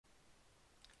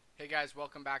Hey guys,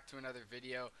 welcome back to another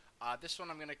video. This one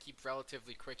I'm going to keep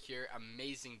relatively quick here.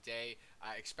 Amazing day,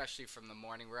 especially from the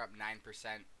morning. We're up 9%,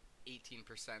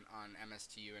 18% on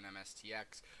MSTU and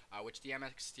MSTX, which the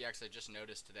MSTX I just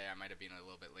noticed today, I might have been a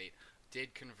little bit late,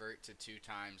 did convert to 2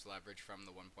 times leverage from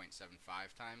the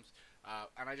 1.75 times.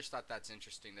 And I just thought that's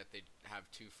interesting that they have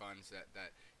two funds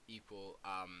that equal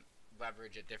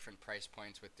leverage at different price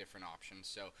points with different options.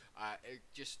 So I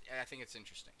think it's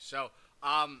interesting. So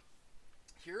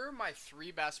here are my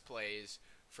 3 best plays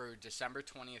for December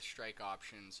 20th strike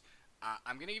options.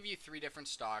 I'm going to give you 3 different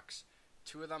stocks.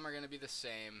 2 of them are going to be the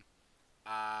same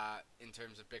in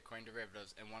terms of Bitcoin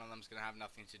derivatives, and one of them is going to have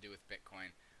nothing to do with Bitcoin.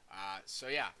 So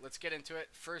yeah, let's get into it.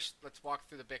 First, let's walk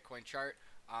through the Bitcoin chart,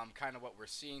 kind of what we're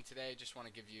seeing today. Just want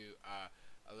to give you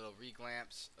a little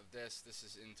reglance of this. This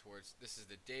is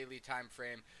the daily time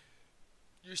frame.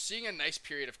 You're seeing a nice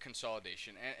period of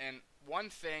consolidation, and one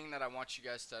thing that I want you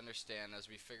guys to understand as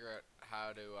we figure out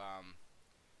how to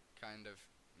kind of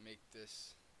make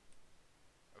this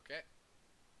okay.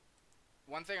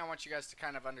 One thing I want you guys to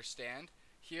kind of understand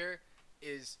here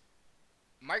is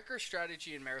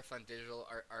MicroStrategy and Marathon Digital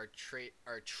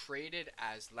are traded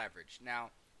as leverage. Now,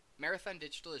 Marathon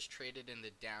Digital is traded in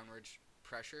the downward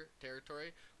pressure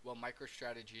territory, while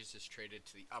MicroStrategies is traded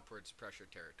to the upwards pressure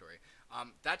territory.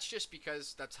 That's just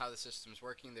because that's how the system's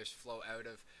working. There's flow out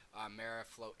of Mara,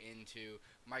 flow into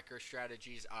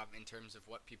MicroStrategies in terms of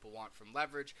what people want from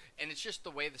leverage, and it's just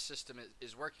the way the system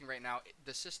is working right now.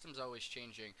 The system's always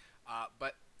changing,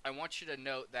 but I want you to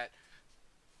note that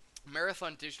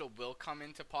Marathon Digital will come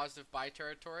into positive buy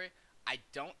territory. I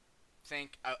don't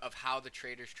think of how the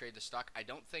traders trade the stock. I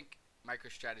don't think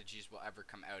MicroStrategies will ever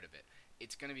come out of it.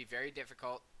 It's going to be very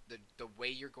difficult. The way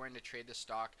you're going to trade the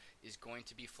stock is going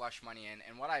to be flush money in.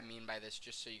 And what I mean by this,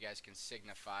 just so you guys can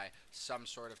signify some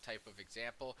sort of type of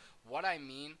example, what I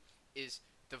mean is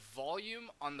the volume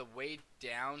on the way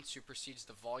down supersedes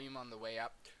the volume on the way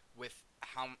up with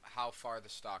how far the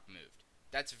stock moved.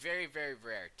 That's very, very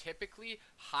rare. Typically,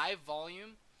 high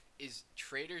volume is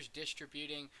traders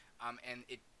distributing, and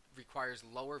it requires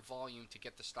lower volume to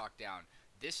get the stock down.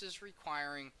 This is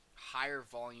requiring higher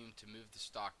volume to move the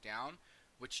stock down,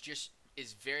 which just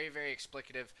is very, very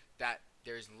explicative that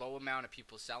there's low amount of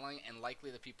people selling, and likely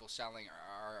the people selling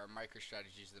are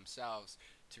MicroStrategies themselves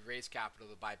to raise capital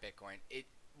to buy Bitcoin.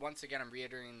 Once again, I'm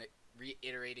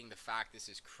reiterating the fact this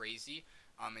is crazy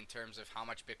in terms of how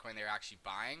much Bitcoin they're actually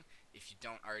buying, if you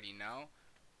don't already know.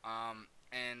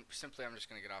 And simply, I'm just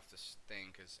going to get off this thing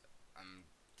because I'm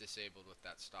disabled with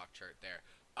that stock chart there.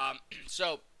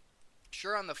 So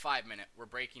sure, on the 5-minute, we're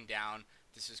breaking down.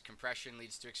 This is compression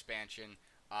leads to expansion.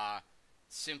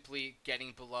 Simply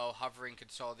getting below, hovering,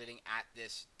 consolidating at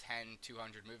this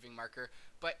 10-200 moving marker.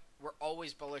 But we're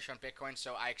always bullish on Bitcoin,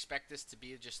 so I expect this to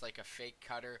be just like a fake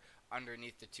cutter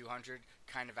underneath the 200,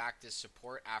 kind of act as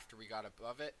support after we got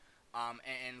above it.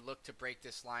 And look to break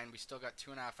this line. We still got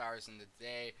 2.5 hours in the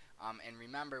day. And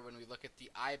remember, when we look at the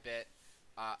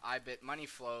IBIT money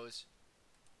flows,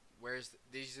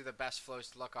 these are the best flows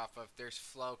to look off of. There's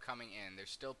flow coming in.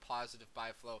 There's still positive buy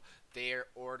flow. They are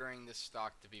ordering this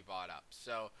stock to be bought up.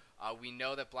 So we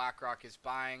know that BlackRock is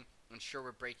buying. I'm sure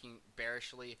we're breaking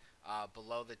bearishly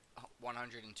below the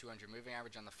 100 and 200 moving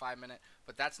average on the 5-minute,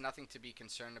 but that's nothing to be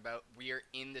concerned about. We are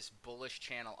in this bullish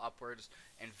channel upwards,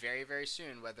 and very, very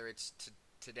soon, whether it's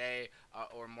today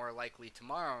or more likely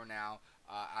tomorrow now,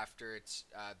 after it's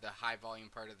the high volume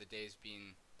part of the day is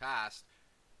being passed,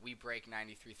 we break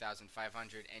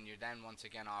 93,500, and you're then once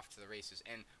again off to the races.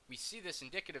 And we see this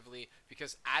indicatively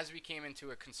because as we came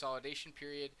into a consolidation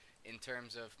period in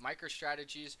terms of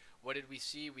MicroStrategies, what did we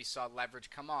see? We saw leverage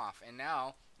come off, and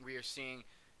now we are seeing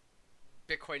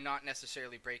Bitcoin not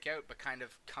necessarily break out, but kind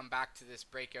of come back to this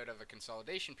breakout of a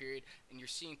consolidation period, and you're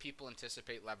seeing people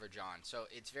anticipate leverage on. So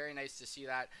it's very nice to see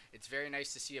that. It's very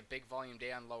nice to see a big volume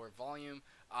day on lower volume,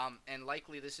 and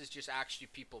likely this is just actually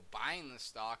people buying the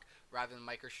stock rather than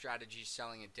MicroStrategy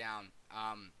selling it down.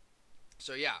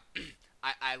 So yeah,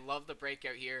 I love the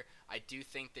breakout here. I do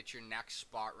think that your next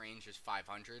spot range is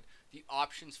 500. The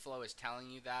options flow is telling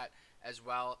you that as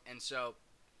well, and so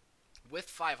with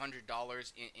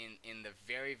 $500 in the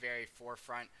very, very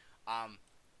forefront,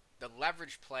 the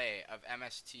leverage play of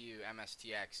MSTU,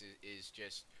 MSTX is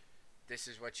just, this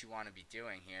is what you want to be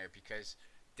doing here, because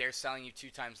they're selling you 2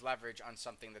 times leverage on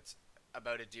something that's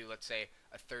about to do, let's say,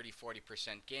 a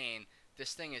 30-40% gain.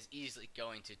 This thing is easily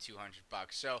going to 200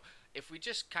 bucks. So if we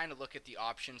just kind of look at the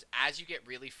options, as you get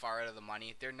really far out of the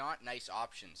money, they're not nice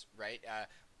options, right?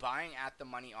 buying at the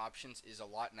money options is a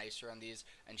lot nicer on these,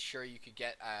 and sure, you could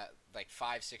get like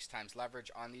 5-6 times leverage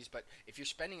on these, but if you're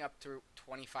spending up to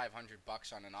 2,500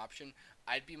 bucks on an option,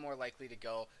 I'd be more likely to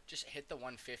go just hit the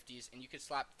 150s, and you could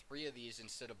slap 3 of these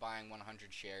instead of buying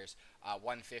 100 shares.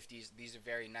 150s, these are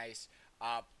very nice.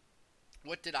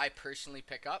 What did I personally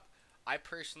pick up? I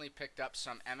personally picked up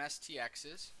some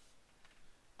MSTXs,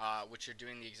 which are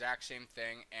doing the exact same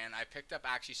thing, and I picked up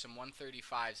actually some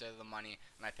 135s out of the money,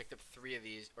 and I picked up 3 of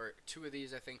these, or 2 of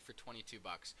these I think, for 22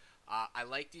 bucks. I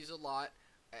like these a lot.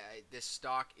 This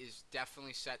stock is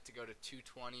definitely set to go to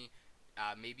 220,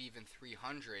 maybe even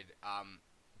 300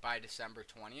 by December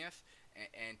 20th,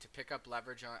 and to pick up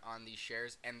leverage on these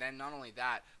shares. And then not only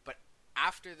that, but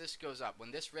after this goes up,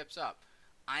 when this rips up,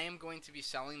 I am going to be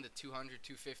selling the $200,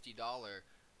 $250, $20,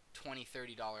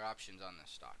 $30 options on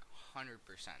this stock. 100%,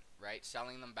 right?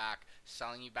 Selling them back,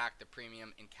 selling you back the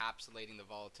premium, encapsulating the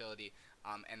volatility,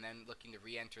 and then looking to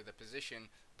re-enter the position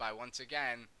by once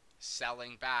again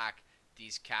selling back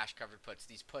these cash covered puts.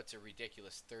 These puts are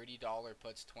ridiculous. $30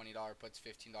 puts, $20 puts,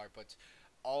 $15 puts,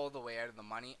 all the way out of the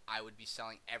money. I would be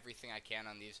selling everything I can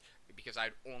on these because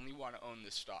I'd only want to own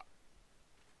this stock.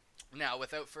 Now,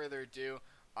 without further ado,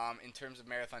 in terms of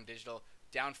Marathon Digital,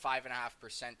 down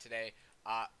 5.5% today.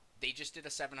 They just did a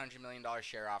 $700 million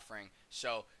share offering.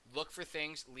 So look for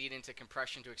things lead into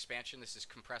compression to expansion. This is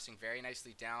compressing very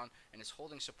nicely down and is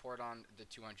holding support on the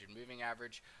 200 moving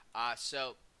average.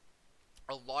 So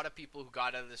a lot of people who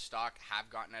got out of the stock have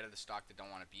gotten out of the stock that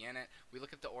don't want to be in it. We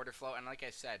look at the order flow, and like I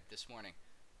said this morning,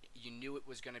 you knew it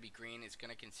was going to be green. It's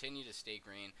going to continue to stay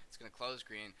green. It's going to close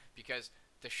green because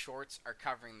the shorts are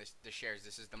covering the shares.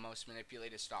 This is the most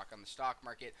manipulated stock on the stock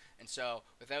market. And so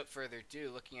without further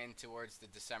ado, looking in towards the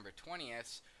December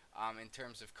 20th, in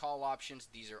terms of call options,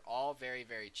 these are all very,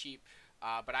 very cheap.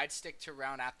 But I'd stick to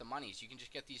around at the monies. You can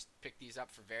just pick these up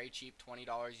for very cheap, $20.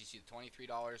 You see the $23,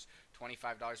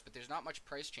 $25, but there's not much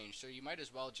price change. So you might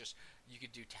as well you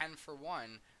could do 10 for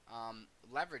 1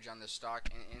 leverage on this stock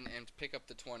and pick up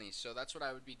the 20s. So that's what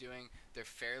I would be doing. They're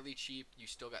fairly cheap. You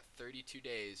still got 32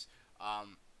 days.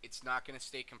 It's not going to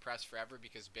stay compressed forever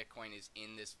because Bitcoin is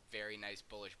in this very nice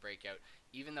bullish breakout.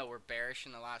 Even though we're bearish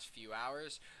in the last few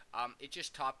hours, it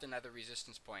just topped another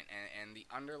resistance point, and the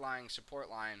underlying support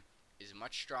line is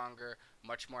much stronger,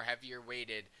 much more heavier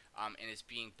weighted, and is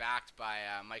being backed by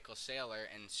Michael Saylor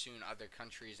and soon other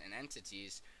countries and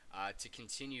entities to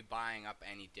continue buying up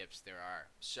any dips there are.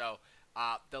 So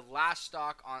the last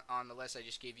stock on the list, I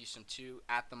just gave you some 2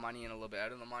 at the money and a little bit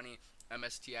out of the money.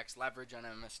 MSTX leverage on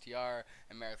MSTR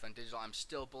and Marathon Digital. I'm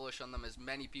still bullish on them. As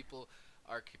many people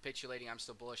are capitulating, I'm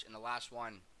still bullish. And the last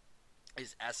one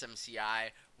is SMCI.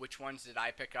 Which ones did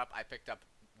I pick up? I picked up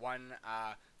one,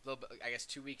 little bit, I guess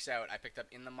 2 weeks out. I picked up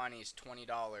in the money's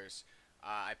 $20.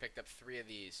 I picked up 3 of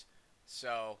these.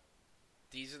 So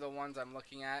these are the ones I'm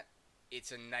looking at.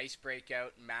 It's a nice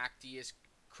breakout. MACD is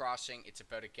crossing. It's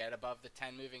about to get above the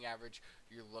 10 moving average.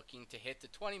 You're looking to hit the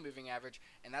 20 moving average,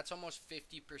 and that's almost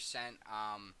 50%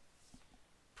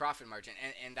 profit margin,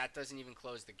 and that doesn't even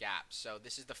close the gap. So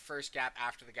this is the first gap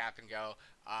after the gap and go.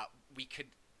 We could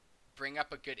bring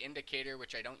up a good indicator,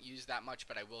 which I don't use that much,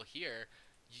 but I will here.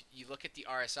 You look at the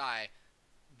RSI.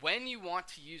 When you want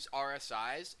to use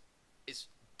RSIs is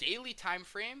daily time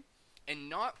frame, and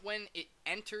not when it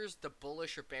enters the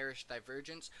bullish or bearish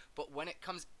divergence, but when it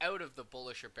comes out of the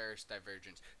bullish or bearish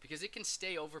divergence, because it can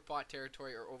stay overbought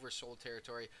territory or oversold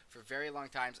territory for very long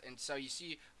times. And so you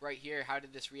see right here, how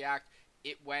did this react?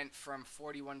 It went from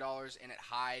 $41 and it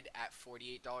high'd at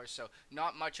 $48, so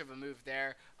not much of a move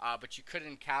there, but you could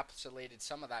have encapsulated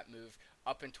some of that move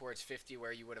up and towards 50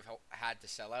 where you would have had to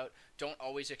sell out. Don't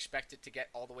always expect it to get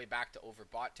all the way back to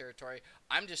overbought territory.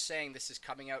 I'm just saying this is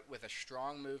coming out with a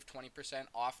strong move, 20%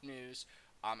 off news,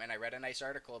 and I read a nice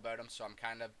article about them, so I'm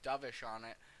kind of dovish on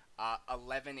it.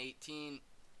 11.18,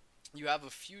 you have a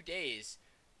few days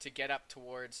to get up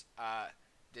towards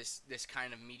this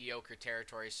kind of mediocre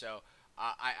territory, so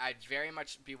I'd very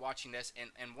much be watching this,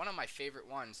 and one of my favorite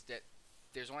ones that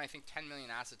there's only I think 10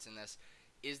 million assets in this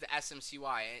is the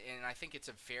SMCY, and I think it's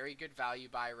a very good value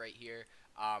buy right here.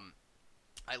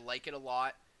 I like it a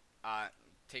lot.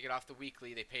 Take it off the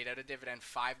weekly. They paid out a dividend,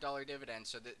 $5 dividend,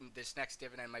 so this next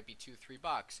dividend might be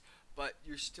 $2-3, but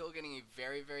you're still getting a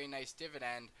very, very nice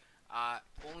dividend.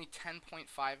 Only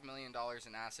 $10.5 million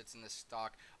in assets in this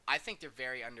stock. I think they're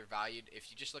very undervalued. If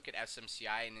you just look at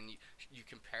SMCI and then you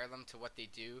compare them to what they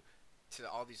do to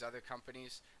all these other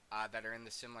companies that are in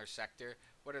the similar sector,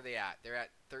 what are they at? They're at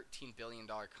 $13 billion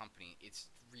company. It's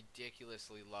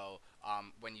ridiculously low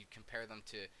when you compare them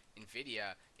to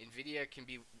NVIDIA. NVIDIA can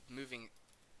be moving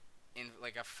in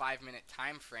like a 5-minute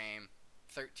time frame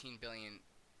 $13 billion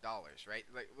dollars, right?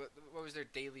 Like what was their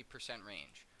daily percent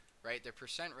range, right? Their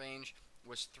percent range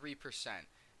was 3%,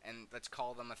 and let's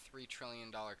call them a $3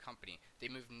 trillion company. They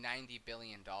moved $90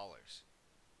 billion.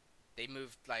 They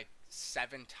moved like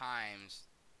 7 times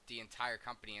the entire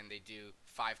company, and they do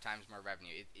 5 times more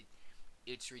revenue.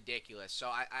 It's ridiculous. So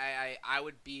I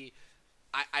would be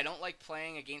I don't like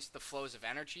playing against the flows of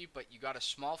energy, but you got a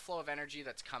small flow of energy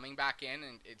that's coming back in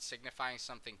and it's signifying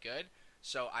something good.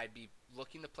 So I'd be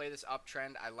looking to play this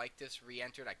uptrend. I like this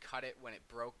re-entered. I cut it when it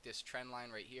broke this trend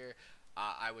line right here.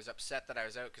 I was upset that I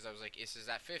was out because I was like, this is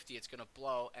at 50, it's going to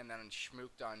blow, and then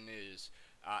schmooked on news.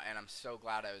 And I'm so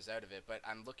glad I was out of it. But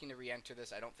I'm looking to re-enter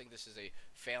this. I don't think this is a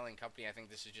failing company. I think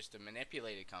this is just a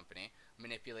manipulated company,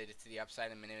 manipulated to the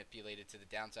upside and manipulated to the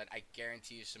downside. I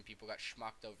guarantee you some people got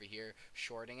schmucked over here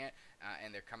shorting it,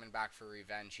 and they're coming back for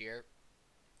revenge here.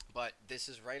 But this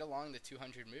is right along the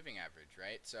 200 moving average,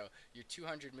 right? So your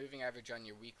 200 moving average on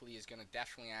your weekly is going to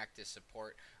definitely act as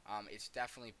support. It's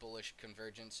definitely bullish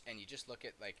convergence, and you just look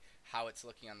at like how it's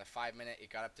looking on the 5-minute. It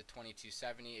got up to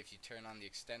 22.70. If you turn on the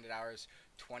extended hours,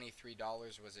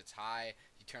 $23 was its high.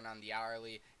 You turn on the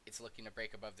hourly, it's looking to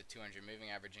break above the 200 moving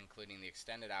average, including the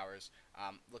extended hours.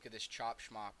 Look at this chop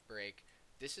schmop break.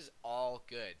 This is all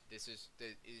good. This is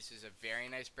a very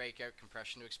nice breakout.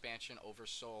 Compression to expansion,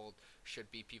 oversold.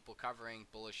 Should be people covering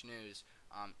bullish news.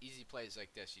 Easy plays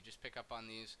like this. You just pick up on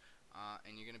these,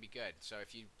 and you're gonna be good. So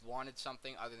if you wanted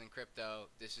something other than crypto,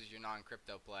 this is your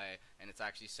non-crypto play, and it's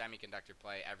actually semiconductor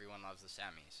play. Everyone loves the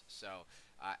semis. So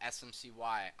SMCY,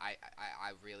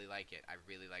 I really like it. I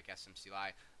really like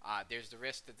SMCY. There's the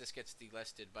risk that this gets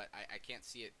delisted, but I can't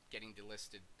see it getting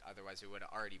delisted. Otherwise, it would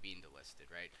have already been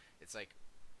delisted, right? It's like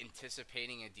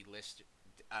anticipating a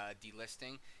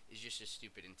delisting is just a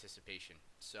stupid anticipation.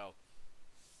 So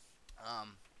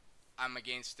I'm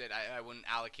against it. I wouldn't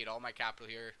allocate all my capital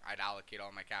here. I'd allocate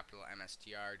all my capital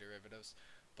MSTR derivatives.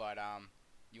 But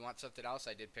you want something else?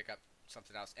 I did pick up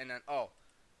something else. And then, oh,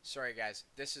 sorry guys,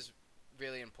 this is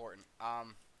really important.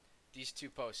 These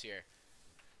two posts here.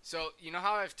 So you know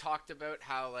how I've talked about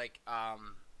how like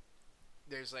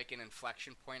there's like an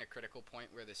inflection point, a critical point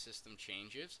where the system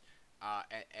changes.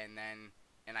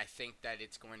 And I think that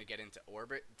it's going to get into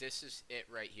orbit. This is it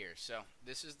right here. So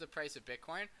this is the price of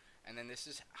Bitcoin, and then this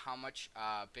is how much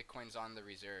Bitcoin's on the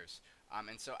reserves.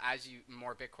 And so as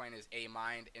more Bitcoin is A,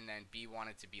 mined, and then B,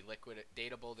 wanted to be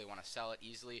liquidatable, they want to sell it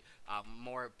easily,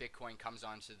 more Bitcoin comes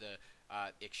onto the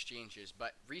exchanges.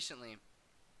 But recently,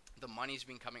 the money's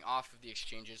been coming off of the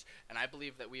exchanges, and I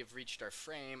believe that we have reached our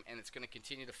frame, and it's going to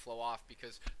continue to flow off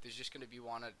because there's just going to be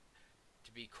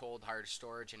to be cold hard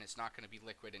storage, and it's not going to be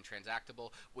liquid and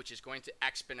transactable, which is going to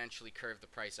exponentially curve the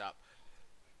price up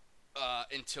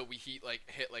until we hit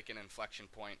like an inflection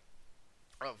point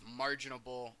of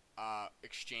marginable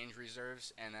exchange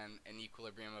reserves, and then an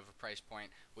equilibrium of a price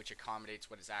point which accommodates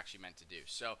what it's actually meant to do.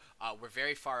 So we're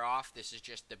very far off. This is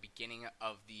just the beginning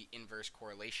of the inverse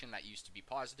correlation that used to be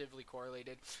positively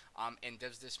correlated. And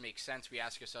does this make sense? We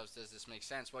ask ourselves, does this make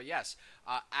sense? Well, yes.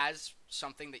 As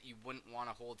something that you wouldn't want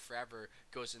to hold forever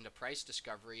goes into price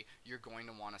discovery, you're going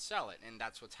to want to sell it, and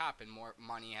that's what's happened. More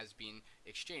money has been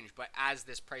exchanged, but as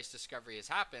this price discovery has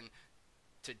happened,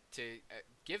 to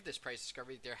give this price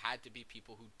discovery, there had to be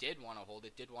people who did want to hold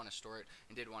it, did want to store it,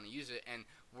 and did want to use it. And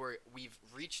we've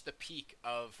reached the peak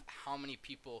of how many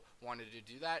people wanted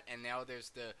to do that, and now there's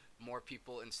the more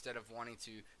people, instead of wanting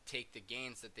to take the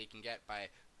gains that they can get by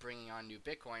bringing on new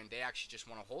Bitcoin, they actually just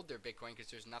want to hold their Bitcoin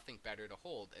because there's nothing better to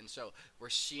hold. And so we're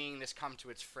seeing this come to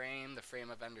its frame, the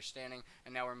frame of understanding,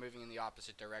 and now we're moving in the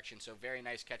opposite direction. So very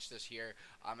nice catch this here.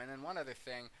 And then one other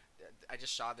thing, I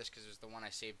just saw this because it was the one I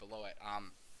saved below it.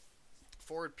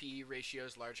 Forward PE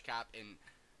ratios, large cap and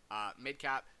mid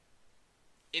cap.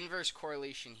 Inverse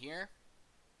correlation here.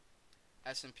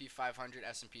 S&P 500,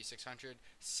 S&P 600.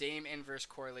 Same inverse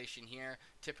correlation here.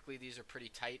 Typically these are pretty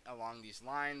tight along these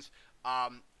lines.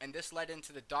 And this led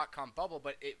into the dot-com bubble,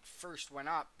 but it first went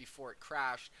up before it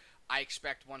crashed. I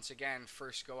expect once again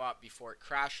first go up before it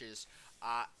crashes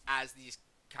as these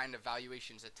kind of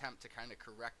valuations attempt to kind of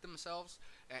correct themselves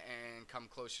and come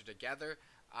closer together.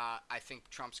 I think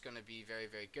Trump's going to be very,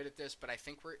 very good at this, but I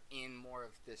think we're in more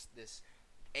of this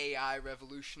AI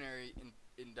revolutionary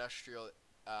industrial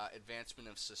advancement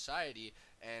of society,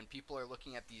 and people are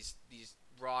looking at these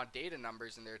raw data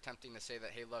numbers, and they're attempting to say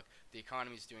that, hey, look, the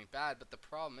economy's doing bad. But the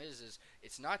problem is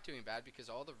it's not doing bad because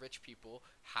all the rich people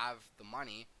have the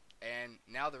money, and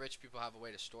now the rich people have a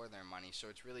way to store their money. So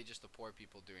it's really just the poor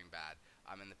people doing bad,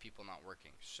 and the people not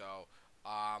working. So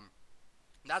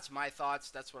that's my thoughts.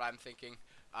 That's what I'm thinking.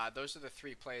 Those are the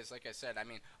three plays. Like I said, I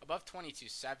mean, above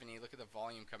 2270, look at the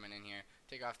volume coming in here.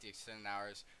 Take off the extended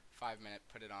hours. 5 minute,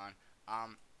 put it on.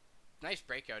 Nice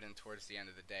breakout in towards the end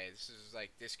of the day.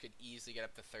 This could easily get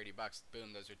up to 30 bucks.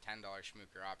 Boom, those are $10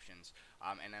 schmooker options.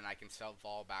 And then I can sell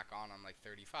vol back on like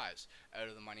 35s out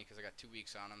of the money because I got 2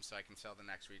 weeks on them, so I can sell the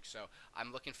next week. So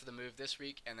I'm looking for the move this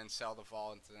week and then sell the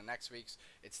vol into the next weeks.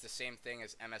 It's the same thing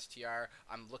as MSTR.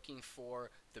 I'm looking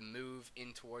for the move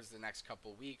in towards the next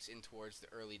couple weeks, in towards the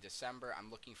early December. I'm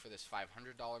looking for this $500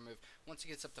 move. Once it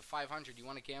gets up to 500, you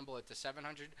want to gamble it to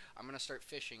 700, I'm going to start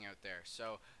fishing out there.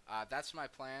 So that's my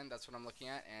plan. That's what I'm looking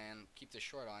at, and keep this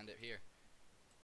short. I'll end it here.